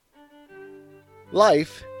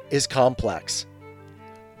Life is complex.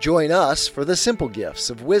 Join us for the simple gifts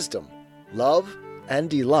of wisdom, love, and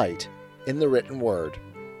delight in the written word.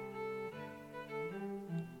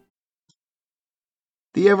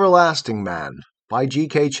 The Everlasting Man by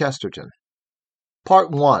G.K. Chesterton.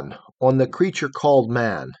 Part 1, on the creature called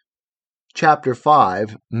man. Chapter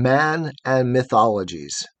 5, Man and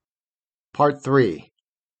Mythologies. Part 3.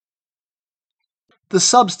 The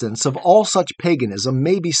substance of all such paganism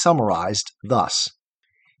may be summarized thus.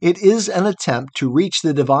 It is an attempt to reach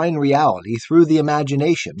the divine reality through the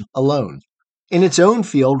imagination alone. In its own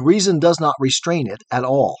field, reason does not restrain it at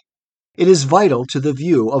all. It is vital to the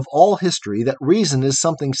view of all history that reason is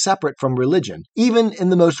something separate from religion, even in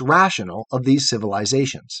the most rational of these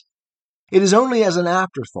civilizations. It is only as an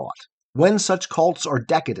afterthought, when such cults are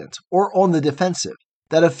decadent or on the defensive,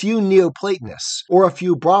 that a few Neoplatonists or a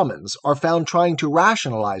few Brahmins are found trying to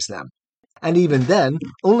rationalize them, and even then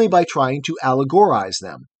only by trying to allegorize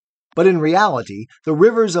them. But in reality, the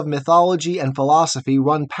rivers of mythology and philosophy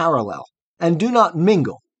run parallel, and do not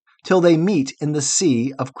mingle till they meet in the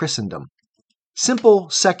sea of Christendom. Simple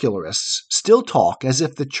secularists still talk as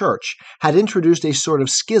if the Church had introduced a sort of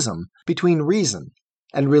schism between reason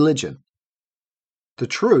and religion. The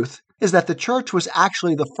truth is that the Church was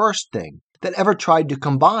actually the first thing that ever tried to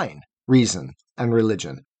combine reason and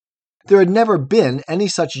religion. There had never been any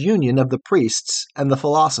such union of the priests and the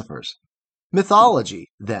philosophers. Mythology,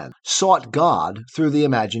 then, sought God through the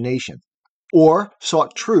imagination, or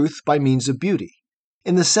sought truth by means of beauty,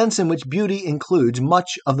 in the sense in which beauty includes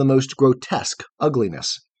much of the most grotesque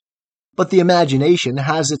ugliness. But the imagination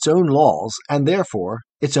has its own laws and therefore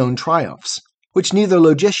its own triumphs, which neither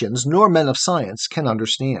logicians nor men of science can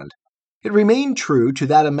understand. It remained true to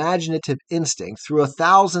that imaginative instinct through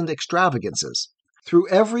 1,000 extravagances, through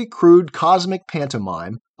every crude cosmic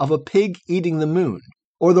pantomime of a pig eating the moon,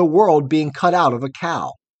 or the world being cut out of a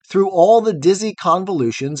cow, through all the dizzy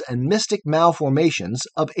convolutions and mystic malformations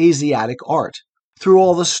of Asiatic art, through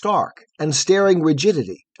all the stark and staring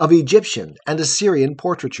rigidity of Egyptian and Assyrian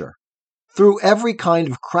portraiture, through every kind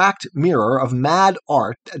of cracked mirror of mad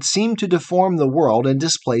art that seemed to deform the world and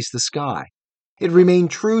displace the sky. It remained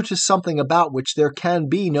true to something about which there can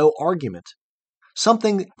be no argument,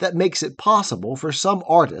 something that makes it possible for some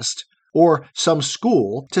artist or some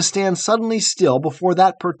school to stand suddenly still before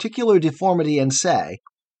that particular deformity and say,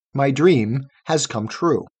 "My dream has come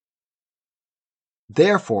true."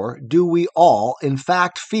 Therefore do we all, in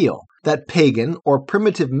fact, feel that pagan or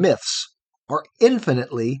primitive myths are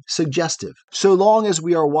infinitely suggestive, so long as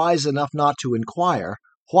we are wise enough not to inquire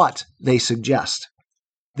what they suggest.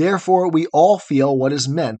 Therefore we all feel what is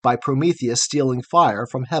meant by Prometheus stealing fire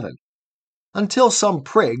from heaven, until some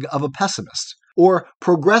prig of a pessimist or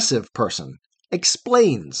progressive person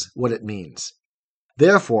explains what it means.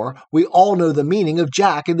 Therefore we all know the meaning of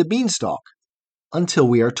Jack and the Beanstalk, until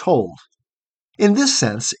we are told. In this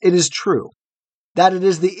sense, it is true that it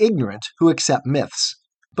is the ignorant who accept myths,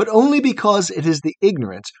 but only because it is the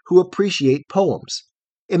ignorant who appreciate poems.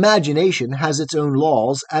 Imagination has its own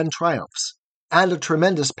laws and triumphs, and a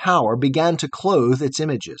tremendous power began to clothe its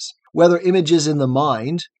images, whether images in the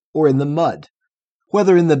mind or in the mud,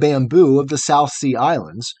 whether in the bamboo of the South Sea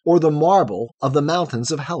Islands or the marble of the mountains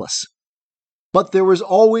of Hellas. But there was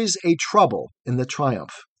always a trouble in the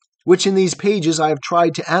triumph, which in these pages I have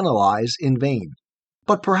tried to analyze in vain.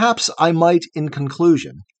 But perhaps I might, in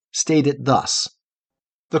conclusion, state it thus.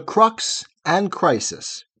 The crux and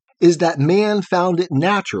crisis is that man found it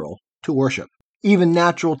natural to worship, even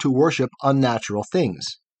natural to worship unnatural things.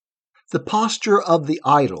 The posture of the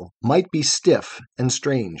idol might be stiff and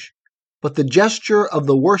strange, but the gesture of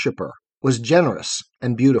the worshipper was generous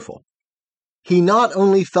and beautiful. He not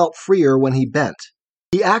only felt freer when he bent,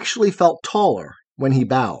 he actually felt taller when he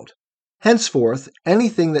bowed. Henceforth,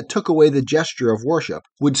 anything that took away the gesture of worship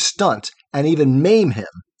would stunt and even maim him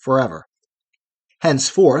forever.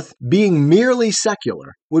 Henceforth, being merely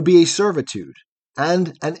secular would be a servitude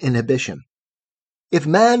and an inhibition. If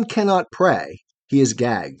man cannot pray, he is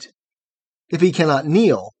gagged. If he cannot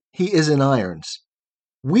kneel, he is in irons.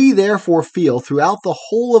 We therefore feel throughout the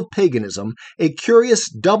whole of paganism a curious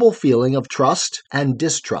double feeling of trust and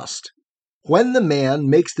distrust. When the man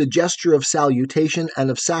makes the gesture of salutation and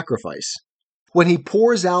of sacrifice, when he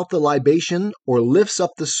pours out the libation or lifts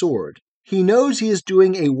up the sword, he knows he is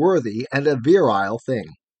doing a worthy and a virile thing.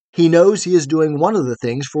 He knows he is doing one of the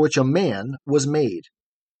things for which a man was made.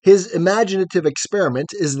 His imaginative experiment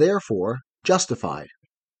is therefore justified.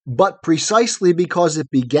 But precisely because it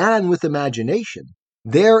began with imagination,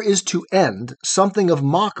 there is to end something of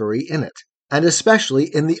mockery in it, and especially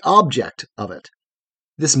in the object of it.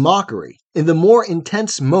 This mockery, in the more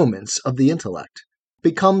intense moments of the intellect,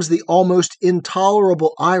 becomes the almost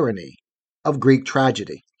intolerable irony of Greek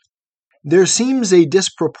tragedy. There seems a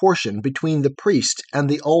disproportion between the priest and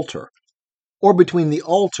the altar, or between the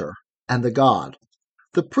altar and the god.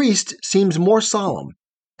 The priest seems more solemn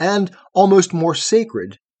and almost more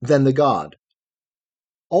sacred than the god.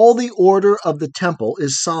 All the order of the temple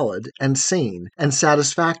is solid and sane and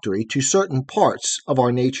satisfactory to certain parts of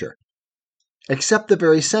our nature, except the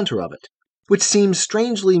very center of it, which seems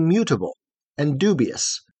strangely mutable and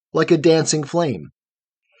dubious, like a dancing flame.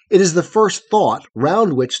 It is the first thought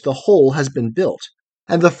round which the whole has been built,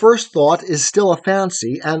 and the first thought is still a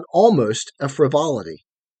fancy and almost a frivolity.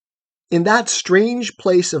 In that strange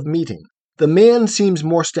place of meeting, the man seems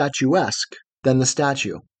more statuesque than the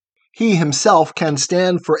statue. He himself can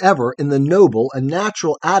stand forever in the noble and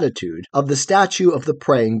natural attitude of the statue of the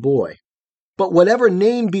praying boy. But whatever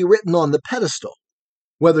name be written on the pedestal,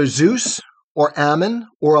 whether Zeus or Ammon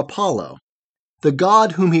or Apollo, the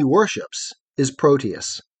god whom he worships is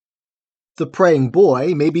Proteus. The praying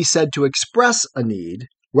boy may be said to express a need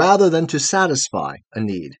rather than to satisfy a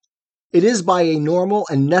need. It is by a normal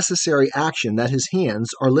and necessary action that his hands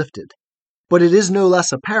are lifted, but it is no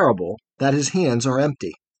less a parable that his hands are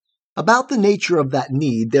empty. About the nature of that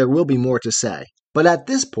need there will be more to say, but at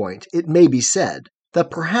this point it may be said that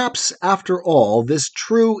perhaps after all this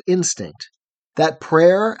true instinct, that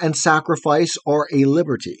prayer and sacrifice are a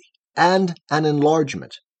liberty and an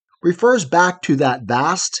enlargement, refers back to that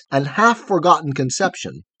vast and half-forgotten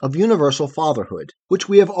conception of universal fatherhood, which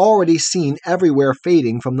we have already seen everywhere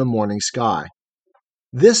fading from the morning sky.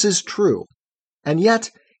 This is true, and yet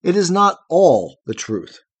it is not all the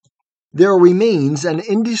truth. There remains an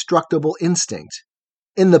indestructible instinct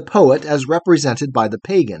in the poet as represented by the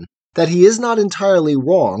pagan, that he is not entirely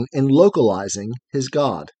wrong in localizing his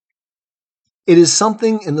God. It is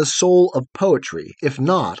something in the soul of poetry, if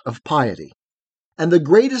not of piety. And the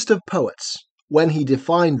greatest of poets, when he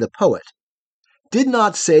defined the poet, did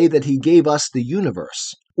not say that he gave us the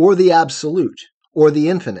universe, or the absolute, or the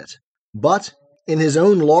infinite, but, in his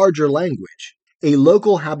own larger language, a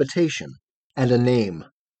local habitation and a name.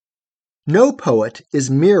 No poet is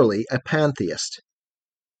merely a pantheist.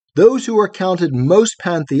 Those who are counted most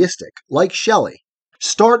pantheistic, like Shelley,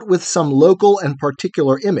 start with some local and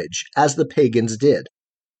particular image, as the pagans did.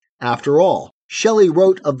 After all, Shelley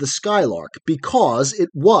wrote of the skylark because it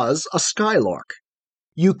was a skylark.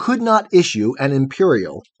 You could not issue an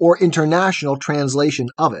imperial or international translation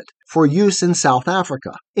of it for use in South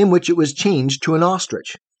Africa, in which it was changed to an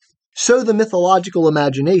ostrich. So the mythological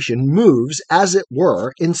imagination moves, as it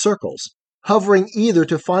were, in circles, hovering either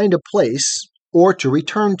to find a place or to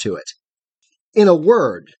return to it. In a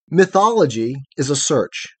word, mythology is a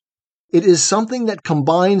search. It is something that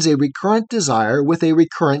combines a recurrent desire with a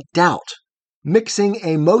recurrent doubt, mixing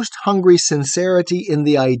a most hungry sincerity in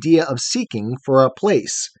the idea of seeking for a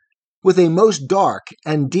place, with a most dark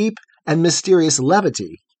and deep and mysterious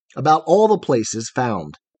levity about all the places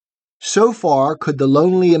found. So far could the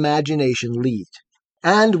lonely imagination lead,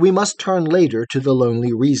 and we must turn later to the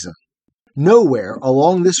lonely reason. Nowhere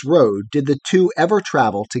along this road did the two ever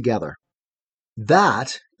travel together.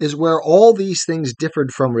 That is where all these things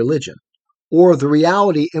differed from religion, or the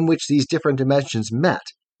reality in which these different dimensions met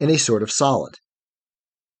in a sort of solid.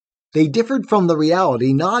 They differed from the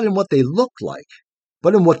reality not in what they looked like,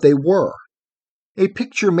 but in what they were. A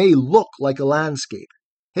picture may look like a landscape.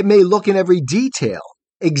 It may look in every detail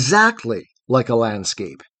exactly like a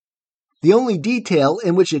landscape. The only detail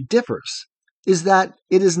in which it differs is that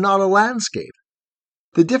it is not a landscape.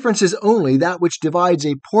 The difference is only that which divides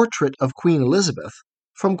a portrait of Queen Elizabeth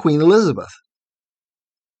from Queen Elizabeth.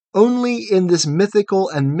 Only in this mythical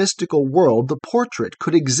and mystical world the portrait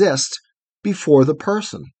could exist before the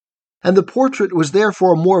person, and the portrait was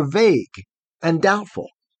therefore more vague and doubtful.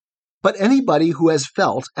 But anybody who has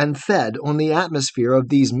felt and fed on the atmosphere of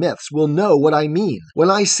these myths will know what I mean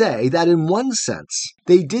when I say that in one sense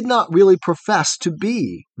they did not really profess to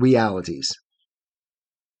be realities.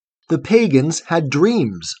 The pagans had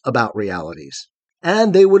dreams about realities,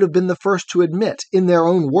 and they would have been the first to admit, in their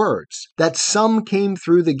own words, that some came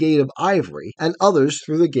through the gate of ivory and others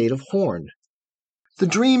through the gate of horn. The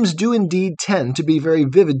dreams do indeed tend to be very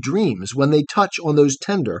vivid dreams when they touch on those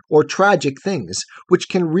tender or tragic things which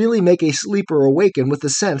can really make a sleeper awaken with the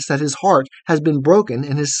sense that his heart has been broken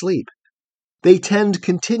in his sleep. They tend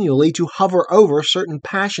continually to hover over certain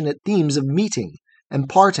passionate themes of meeting and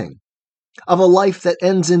parting, of a life that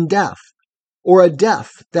ends in death, or a death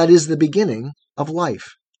that is the beginning of life.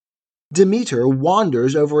 Demeter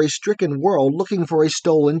wanders over a stricken world looking for a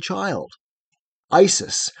stolen child.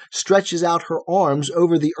 Isis stretches out her arms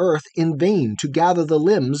over the earth in vain to gather the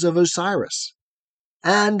limbs of Osiris.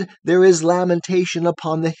 And there is lamentation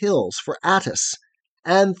upon the hills for Attis,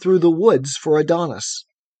 and through the woods for Adonis.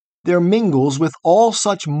 There mingles with all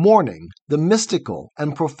such mourning the mystical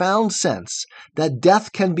and profound sense that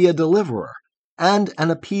death can be a deliverer and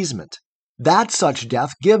an appeasement, that such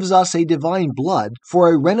death gives us a divine blood for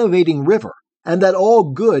a renovating river, and that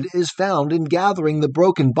all good is found in gathering the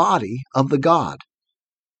broken body of the god.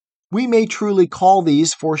 We may truly call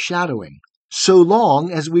these foreshadowing, so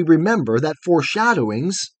long as we remember that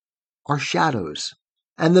foreshadowings are shadows.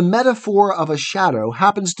 And the metaphor of a shadow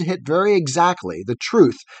happens to hit very exactly the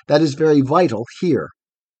truth that is very vital here.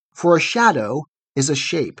 For a shadow is a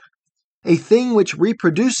shape, a thing which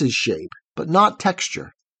reproduces shape, but not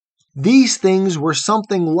texture. These things were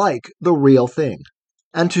something like the real thing,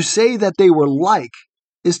 and to say that they were like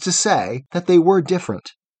is to say that they were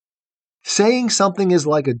different. Saying something is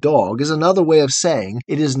like a dog is another way of saying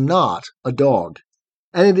it is not a dog,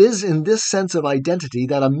 and it is in this sense of identity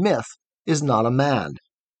that a myth is not a man.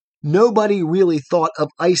 Nobody really thought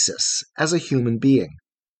of Isis as a human being.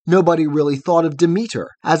 Nobody really thought of Demeter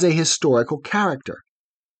as a historical character.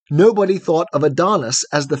 Nobody thought of Adonis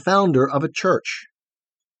as the founder of a church.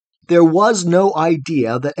 There was no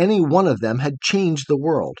idea that any one of them had changed the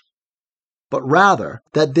world, but rather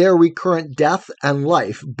that their recurrent death and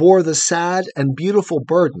life bore the sad and beautiful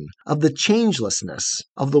burden of the changelessness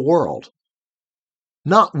of the world.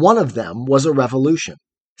 Not one of them was a revolution,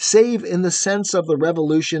 save in the sense of the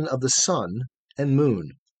revolution of the sun and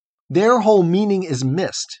moon. Their whole meaning is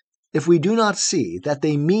missed if we do not see that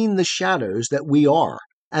they mean the shadows that we are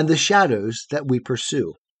and the shadows that we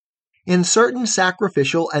pursue. In certain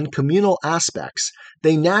sacrificial and communal aspects,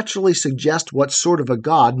 they naturally suggest what sort of a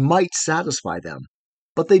god might satisfy them,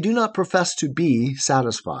 but they do not profess to be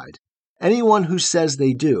satisfied. Anyone who says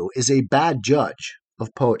they do is a bad judge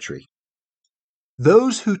of poetry.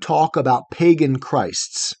 Those who talk about pagan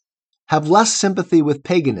Christs have less sympathy with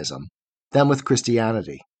paganism than with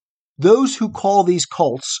Christianity. Those who call these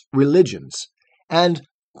cults religions and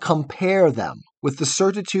compare them with the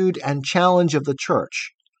certitude and challenge of the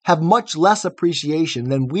church have much less appreciation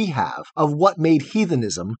than we have of what made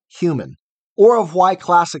heathenism human, or of why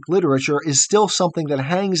classic literature is still something that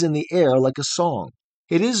hangs in the air like a song.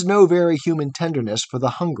 It is no very human tenderness for the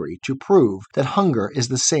hungry to prove that hunger is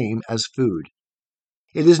the same as food.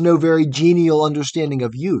 It is no very genial understanding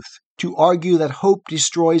of youth to argue that hope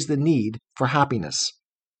destroys the need for happiness.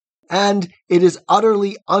 And it is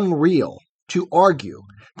utterly unreal to argue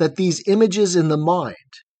that these images in the mind,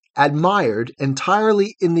 admired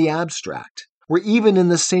entirely in the abstract, were even in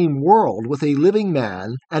the same world with a living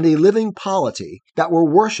man and a living polity that were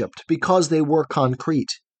worshipped because they were concrete.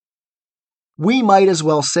 We might as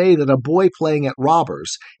well say that a boy playing at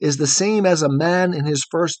robbers is the same as a man in his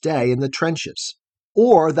first day in the trenches,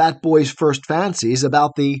 or that boy's first fancies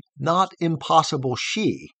about the not impossible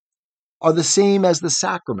she are the same as the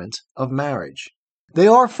sacrament of marriage. They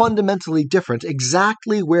are fundamentally different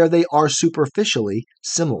exactly where they are superficially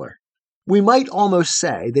similar. We might almost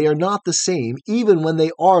say they are not the same even when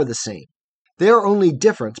they are the same. They are only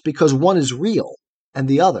different because one is real and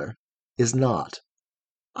the other is not.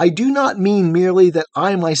 I do not mean merely that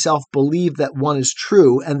I myself believe that one is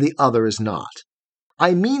true and the other is not.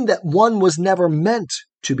 I mean that one was never meant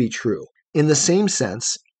to be true in the same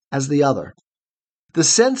sense as the other. The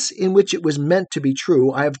sense in which it was meant to be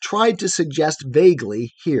true I have tried to suggest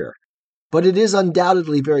vaguely here, but it is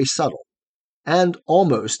undoubtedly very subtle and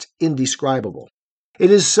almost indescribable. It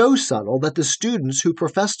is so subtle that the students who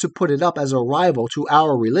profess to put it up as a rival to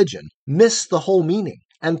our religion miss the whole meaning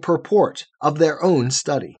and purport of their own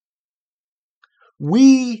study.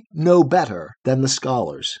 We know better than the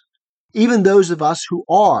scholars, even those of us who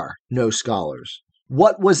are no scholars,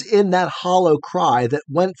 what was in that hollow cry that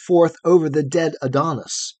went forth over the dead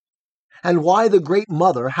Adonis, and why the great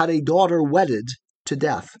mother had a daughter wedded to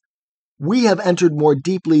death. We have entered more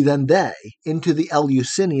deeply than they into the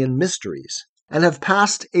Eleusinian mysteries, and have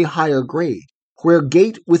passed a higher grade, where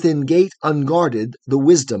gate within gate unguarded the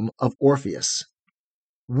wisdom of Orpheus.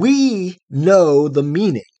 We know the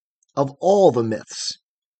meaning of all the myths.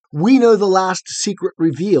 We know the last secret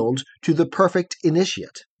revealed to the perfect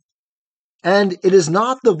initiate. And it is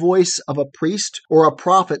not the voice of a priest or a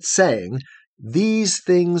prophet saying, "These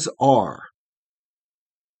things are."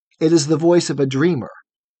 It is the voice of a dreamer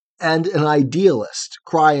and an idealist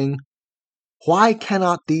crying, "Why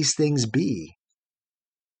cannot these things be?"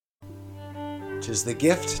 'Tis the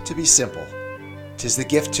gift to be simple. 'Tis the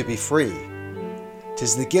gift to be free.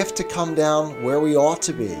 'Tis the gift to come down where we ought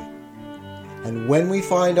to be. And when we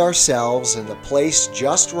find ourselves in the place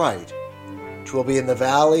just right, 'twill be in the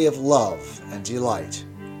valley of love and delight.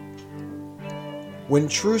 When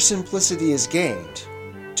true simplicity is gained,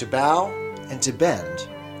 to bow and to bend,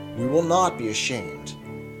 we will not be ashamed.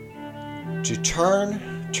 To turn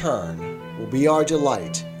will be our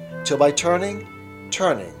delight, till by turning,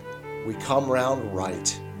 we come round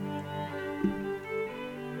right.